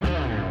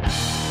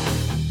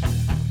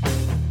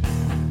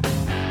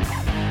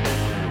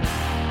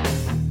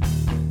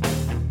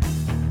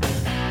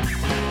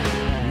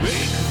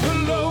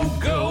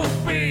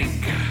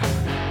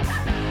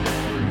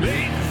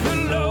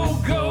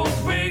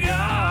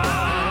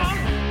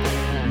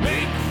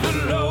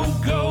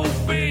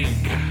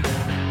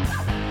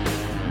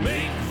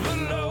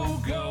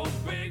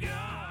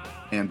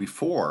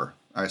before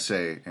I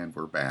say, and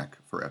we're back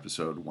for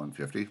episode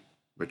 150,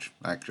 which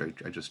actually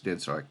I just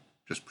did, so I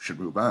just should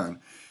move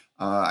on,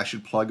 I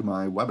should plug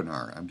my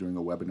webinar. I'm doing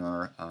a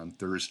webinar on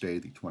Thursday,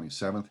 the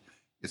 27th.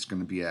 It's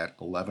going to be at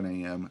 11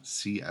 a.m.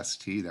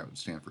 CST. That would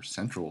stand for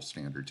Central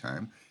Standard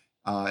Time.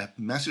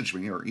 Message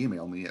me or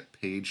email me at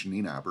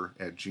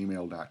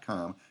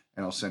pagenienaber@gmail.com,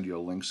 and I'll send you a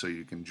link so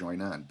you can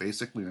join on.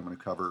 Basically, I'm going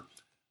to cover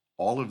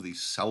all of the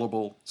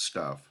sellable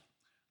stuff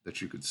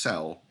that you could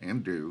sell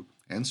and do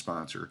and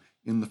sponsor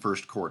in the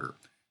first quarter.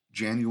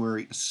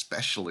 January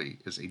especially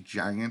is a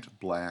giant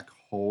black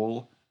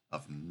hole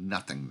of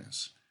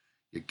nothingness.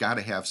 You got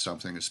to have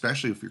something,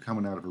 especially if you're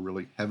coming out of a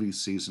really heavy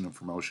season of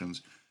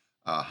promotions,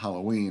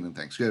 Halloween and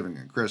Thanksgiving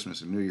and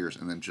Christmas and New Year's,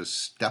 and then just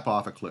step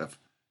off a cliff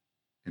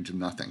into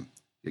nothing.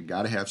 You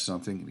got to have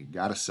something and you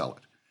got to sell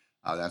it.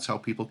 That's how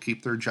people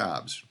keep their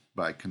jobs,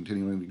 by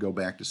continuing to go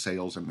back to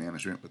sales and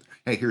management with,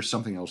 hey, here's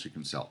something else you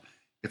can sell.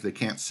 If they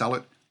can't sell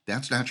it,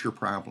 that's not your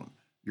problem.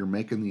 You're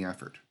making the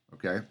effort,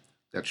 okay?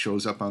 That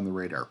shows up on the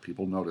radar.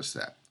 People notice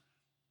that.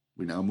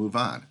 We now move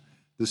on.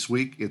 This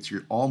week, it's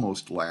your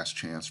almost last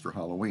chance for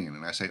Halloween.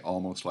 And I say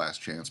almost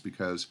last chance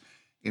because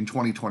in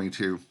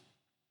 2022,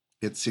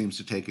 it seems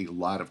to take a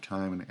lot of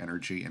time and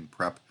energy and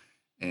prep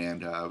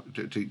and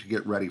to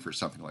get ready for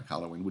something like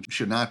Halloween, which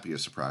should not be a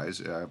surprise.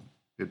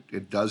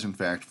 It does, in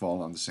fact,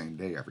 fall on the same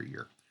day every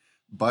year.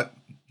 But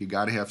you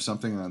got to have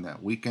something on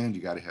that weekend.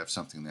 You got to have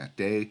something that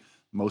day.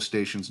 Most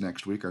stations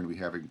next week are going to be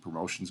having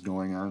promotions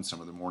going on. Some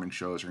of the morning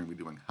shows are going to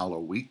be doing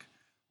Hallow-Week,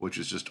 which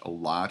is just a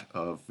lot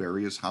of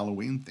various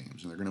Halloween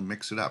themes. And they're going to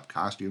mix it up.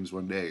 Costumes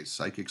one day,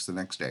 psychics the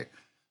next day.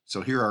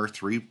 So here are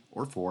 3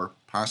 or 4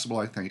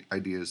 possible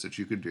ideas that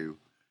you could do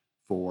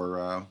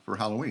for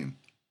Halloween.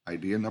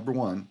 Idea number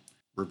 1,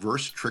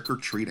 reverse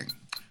trick-or-treating.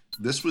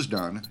 This was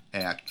done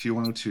at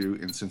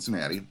Q102 in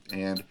Cincinnati,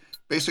 and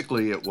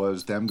basically it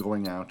was them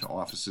going out to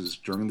offices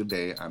during the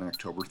day on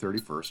October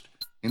 31st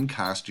in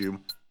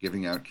costume,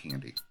 giving out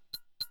candy.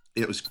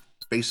 It was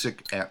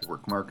basic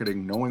at-work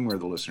marketing, knowing where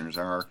the listeners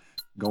are,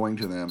 going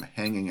to them,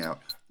 hanging out,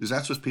 because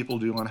that's what people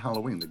do on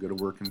Halloween. They go to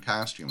work in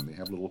costume, and they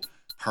have little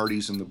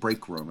parties in the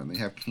break room, and they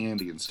have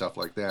candy and stuff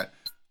like that.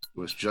 It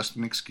was just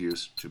an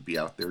excuse to be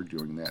out there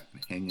doing that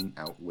and hanging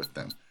out with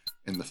them.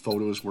 And the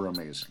photos were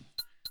amazing.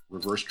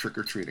 Reverse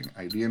trick-or-treating.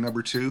 Idea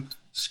number 2,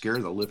 scare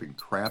the living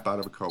crap out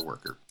of a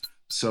coworker.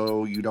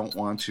 So you don't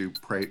want to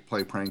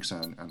play pranks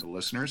on the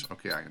listeners.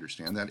 Okay, I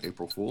understand that.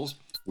 April Fools.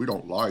 We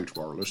don't lie to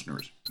our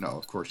listeners. No,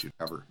 of course you'd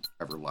ever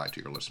lie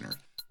to your listeners.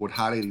 What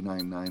Hot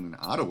 89.9 in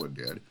Ottawa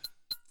did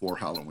for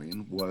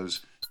Halloween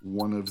was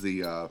one of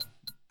the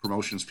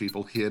promotions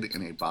people hid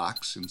in a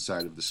box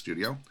inside of the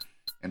studio.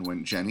 And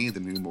when Jenny, the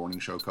new morning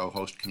show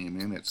co-host, came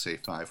in at, say,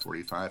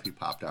 5:45, he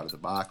popped out of the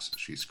box.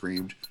 She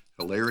screamed.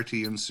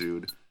 Hilarity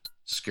ensued.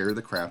 Scare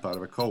the crap out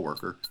of a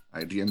coworker.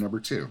 Idea number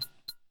 2.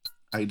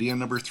 Idea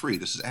number 3.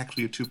 This is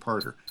actually a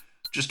 2-parter.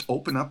 Just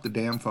open up the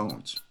damn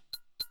phones.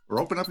 Or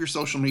open up your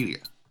social media,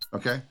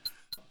 okay?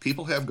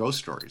 People have ghost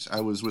stories.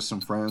 I was with some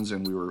friends,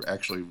 and we were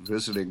actually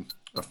visiting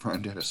a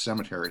friend at a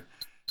cemetery,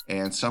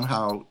 and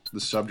somehow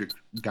the subject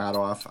got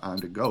off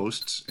onto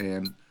ghosts,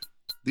 and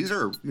these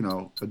are,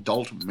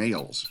 adult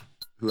males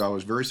who I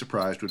was very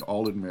surprised would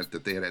all admit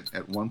that they had,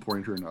 at one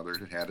point or another,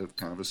 had a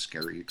kind of a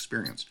scary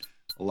experience.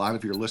 A lot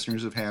of your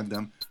listeners have had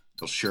them.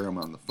 They'll share them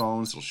on the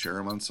phones. They'll share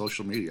them on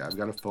social media. I've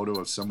got a photo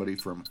of somebody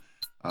from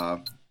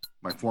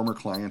my former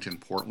client in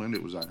Portland.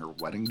 It was on her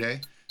wedding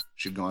day.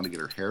 She'd gone to get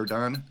her hair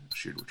done.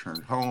 She had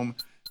returned home,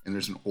 and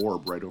there's an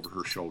orb right over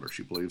her shoulder.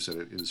 She believes that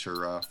it is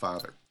her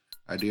father.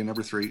 Idea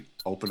number 3,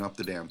 open up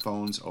the damn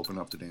phones, open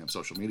up the damn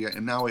social media.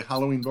 And now a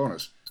Halloween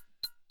bonus.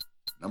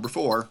 Number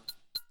 4,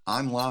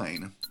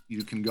 online,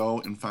 you can go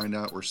and find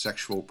out where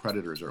sexual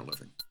predators are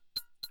living.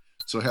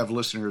 So have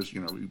listeners,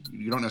 you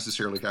don't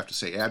necessarily have to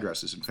say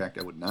addresses. In fact,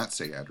 I would not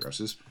say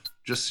addresses.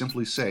 Just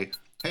simply say,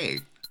 hey,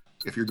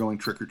 if you're going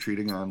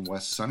trick-or-treating on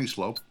West Sunny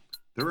Slope,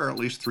 there are at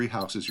least 3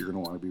 houses you're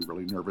going to want to be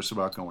really nervous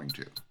about going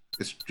to.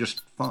 It's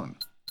just fun.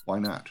 Why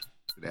not?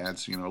 It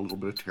adds, a little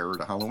bit of terror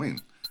to Halloween.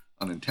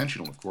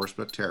 Unintentional, of course,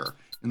 but terror.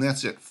 And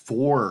that's it.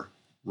 4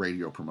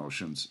 radio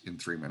promotions in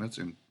 3 minutes,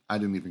 and I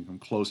didn't even come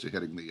close to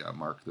hitting the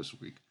mark this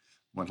week.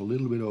 Went a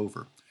little bit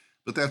over.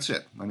 But that's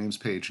it. My name's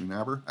Paige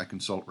Nienaber. I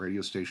consult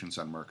radio stations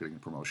on marketing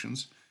and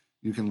promotions.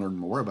 You can learn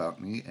more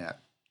about me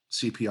at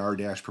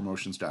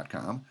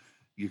cpr-promotions.com.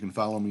 You can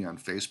follow me on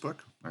Facebook.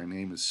 My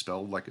name is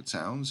spelled like it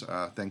sounds.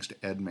 Thanks to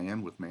Ed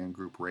Mann with Mann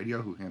Group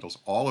Radio, who handles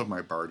all of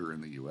my barter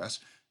in the U.S.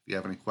 If you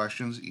have any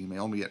questions,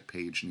 email me at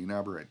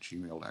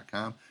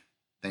pagenienaber@gmail.com.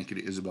 Thank you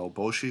to Isabel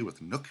Boshi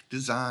with Nook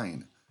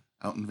Design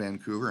out in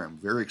Vancouver. I'm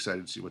very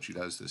excited to see what she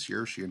does this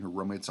year. She and her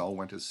roommates all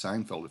went to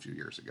Seinfeld a few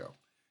years ago.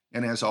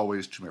 And as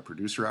always, to my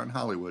producer out in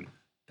Hollywood,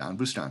 Don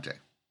Bustante.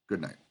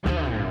 Good night.